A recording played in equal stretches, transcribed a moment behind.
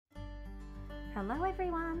Hello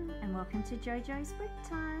everyone and welcome to JoJo's Brick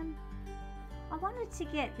Time. I wanted to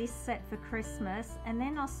get this set for Christmas and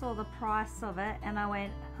then I saw the price of it and I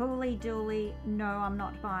went hooly dooly, no, I'm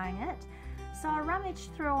not buying it. So I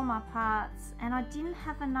rummaged through all my parts and I didn't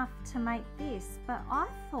have enough to make this, but I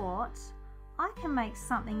thought I can make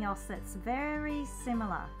something else that's very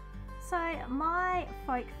similar. So my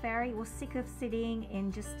folk fairy was sick of sitting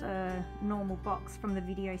in just a normal box from the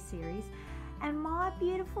video series, and my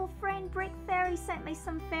beautiful friend Brick Fairy sent me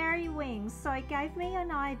some fairy wings, so it gave me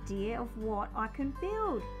an idea of what I can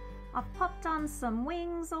build. I've popped on some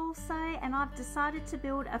wings also, and I've decided to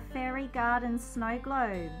build a fairy garden snow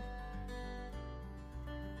globe.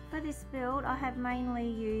 For this build I have mainly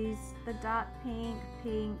used the dark pink,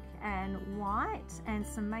 pink and white and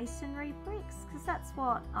some masonry bricks because that's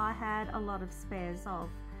what I had a lot of spares of.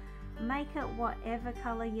 Make it whatever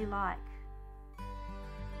colour you like.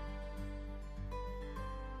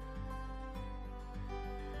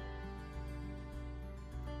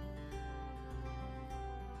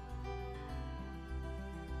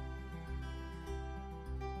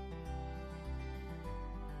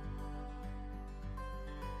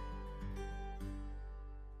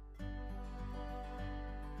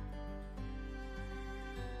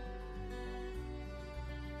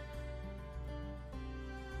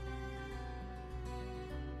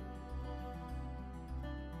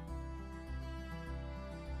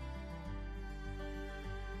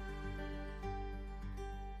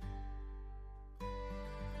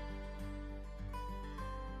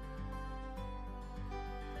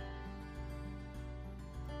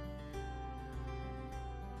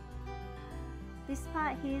 This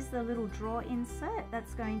part here is the little drawer insert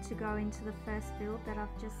that's going to go into the first build that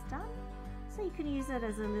I've just done. So you can use it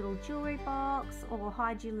as a little jewellery box or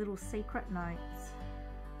hide your little secret notes.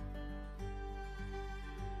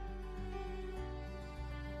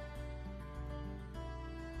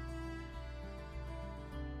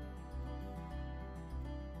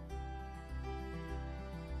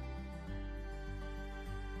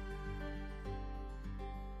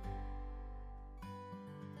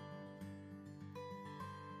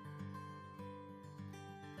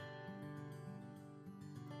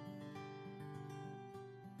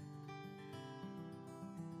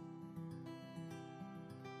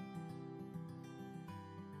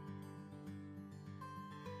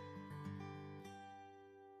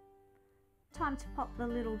 Time to pop the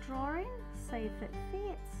little drawer in, see if it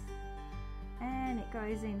fits, and it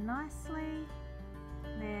goes in nicely.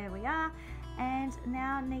 There we are. And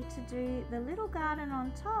now I need to do the little garden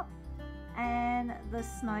on top and the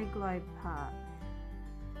snow globe part.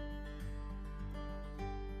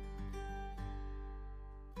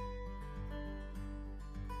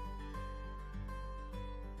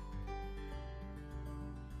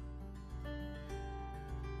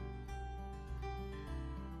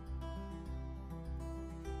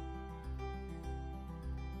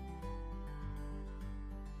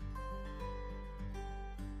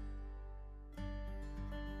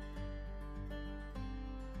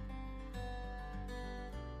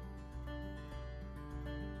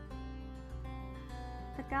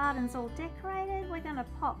 The garden's all decorated. We're going to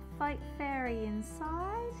pop Folk Fairy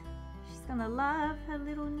inside. She's going to love her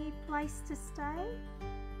little new place to stay.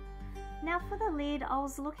 Now for the lid, I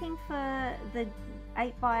was looking for the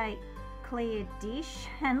 8x8 clear dish,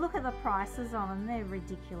 and look at the prices on them, they're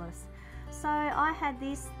ridiculous. So I had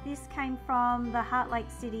this came from the Heart Lake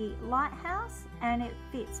City Lighthouse and it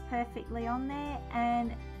fits perfectly on there,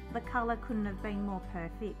 and the colour couldn't have been more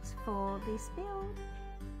perfect for this build.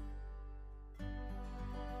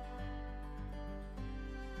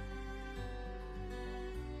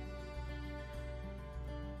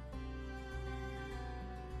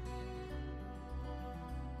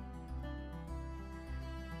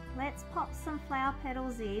 Let's pop some flower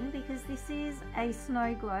petals in because this is a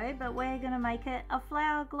snow globe, but we're going to make it a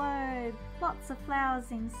flower globe. Lots of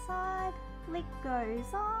flowers inside. Lid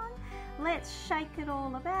goes on. Let's shake it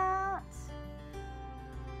all about.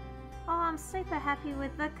 Oh, I'm super happy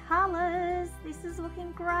with the colours. This is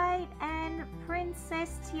looking great, and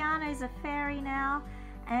Princess Tiana's a fairy now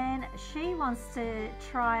and she wants to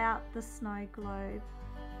try out the snow globe.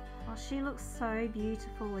 Oh, she looks so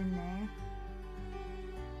beautiful in there.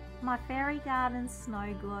 My fairy garden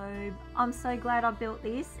snow globe. I'm so glad I built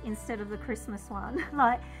this instead of the Christmas one.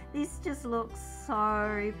 Like, this just looks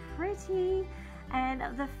so pretty and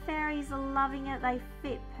the fairies are loving it. They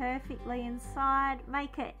fit perfectly inside.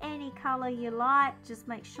 Make it any colour you like. Just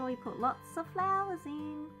make sure you put lots of flowers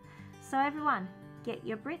in. So everyone, get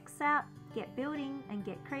your bricks out, get building and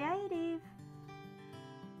get creative.